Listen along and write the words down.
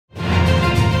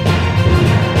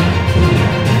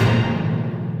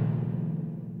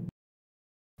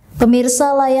Pemirsa,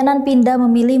 layanan pindah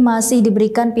memilih masih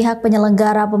diberikan pihak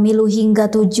penyelenggara pemilu hingga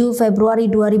 7 Februari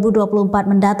 2024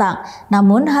 mendatang.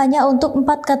 Namun hanya untuk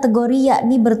 4 kategori,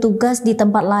 yakni bertugas di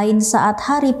tempat lain saat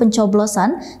hari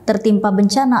pencoblosan, tertimpa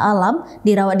bencana alam,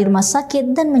 dirawat di rumah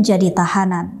sakit, dan menjadi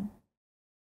tahanan.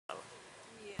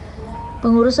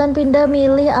 Pengurusan pindah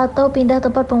milih atau pindah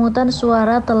tempat pemungutan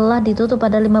suara telah ditutup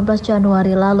pada 15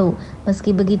 Januari lalu. Meski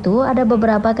begitu, ada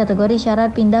beberapa kategori syarat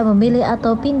pindah memilih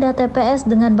atau pindah TPS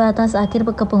dengan batas akhir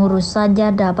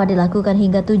kepengurusannya dapat dilakukan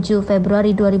hingga 7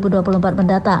 Februari 2024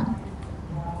 mendatang.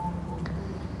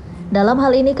 Dalam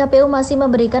hal ini, KPU masih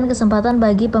memberikan kesempatan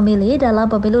bagi pemilih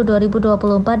dalam pemilu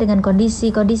 2024 dengan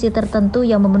kondisi-kondisi tertentu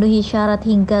yang memenuhi syarat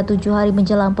hingga 7 hari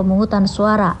menjelang pemungutan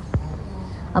suara.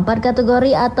 4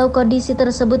 kategori atau kondisi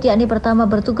tersebut, yakni pertama,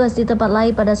 bertugas di tempat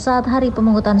lain pada saat hari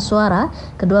pemungutan suara,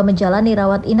 kedua, menjalani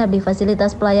rawat inap di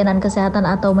fasilitas pelayanan kesehatan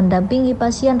atau mendampingi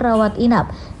pasien rawat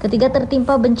inap, ketiga,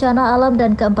 tertimpa bencana alam,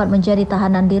 dan keempat, menjadi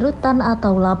tahanan di rutan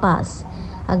atau lapas.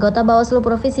 Anggota Bawaslu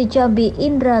Provinsi Jambi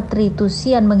Indra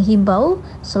Tritusian menghimbau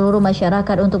seluruh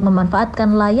masyarakat untuk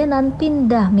memanfaatkan layanan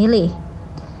pindah milih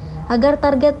agar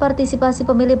target partisipasi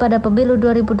pemilih pada pemilu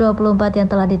 2024 yang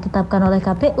telah ditetapkan oleh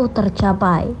KPU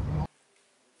tercapai.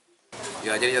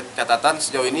 Ya, jadi catatan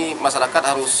sejauh ini masyarakat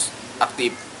harus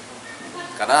aktif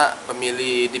karena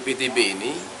pemilih di PTB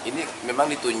ini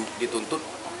memang dituntut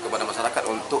kepada masyarakat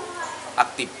untuk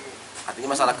aktif.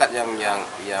 Artinya masyarakat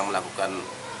yang melakukan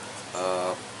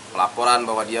pelaporan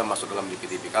bahwa dia masuk dalam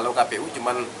DPTB. Kalau KPU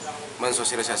cuma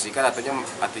mensosialisasikan,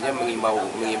 artinya mengimbau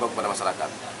kepada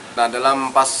masyarakat. Nah,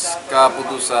 dalam pasca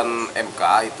putusan MK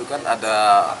itu kan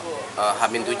ada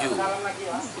H-7,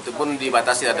 itu pun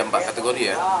dibatasi, ada 4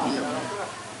 kategori ya.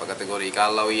 4 kategori.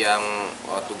 Kalau yang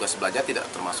tugas belajar tidak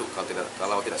termasuk,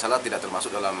 kalau tidak salah tidak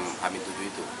termasuk dalam H-7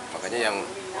 itu. Makanya yang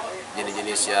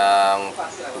jenis-jenis yang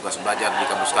tugas belajar di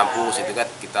kampus-kampus itu kan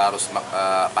kita harus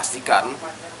pastikan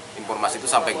informasi itu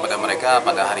sampai kepada mereka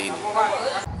pada hari ini.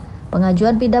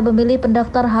 Pengajuan pindah memilih,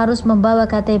 pendaftar harus membawa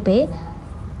KTP,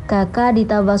 KK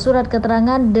ditambah surat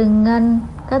keterangan dengan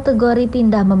kategori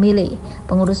pindah memilih.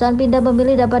 Pengurusan pindah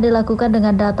memilih dapat dilakukan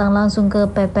dengan datang langsung ke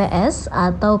PPS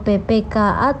atau PPK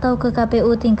atau ke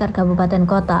KPU tingkat kabupaten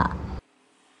kota.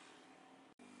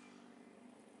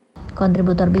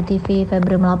 Kontributor BTV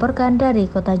Febri melaporkan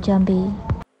dari Kota Jambi.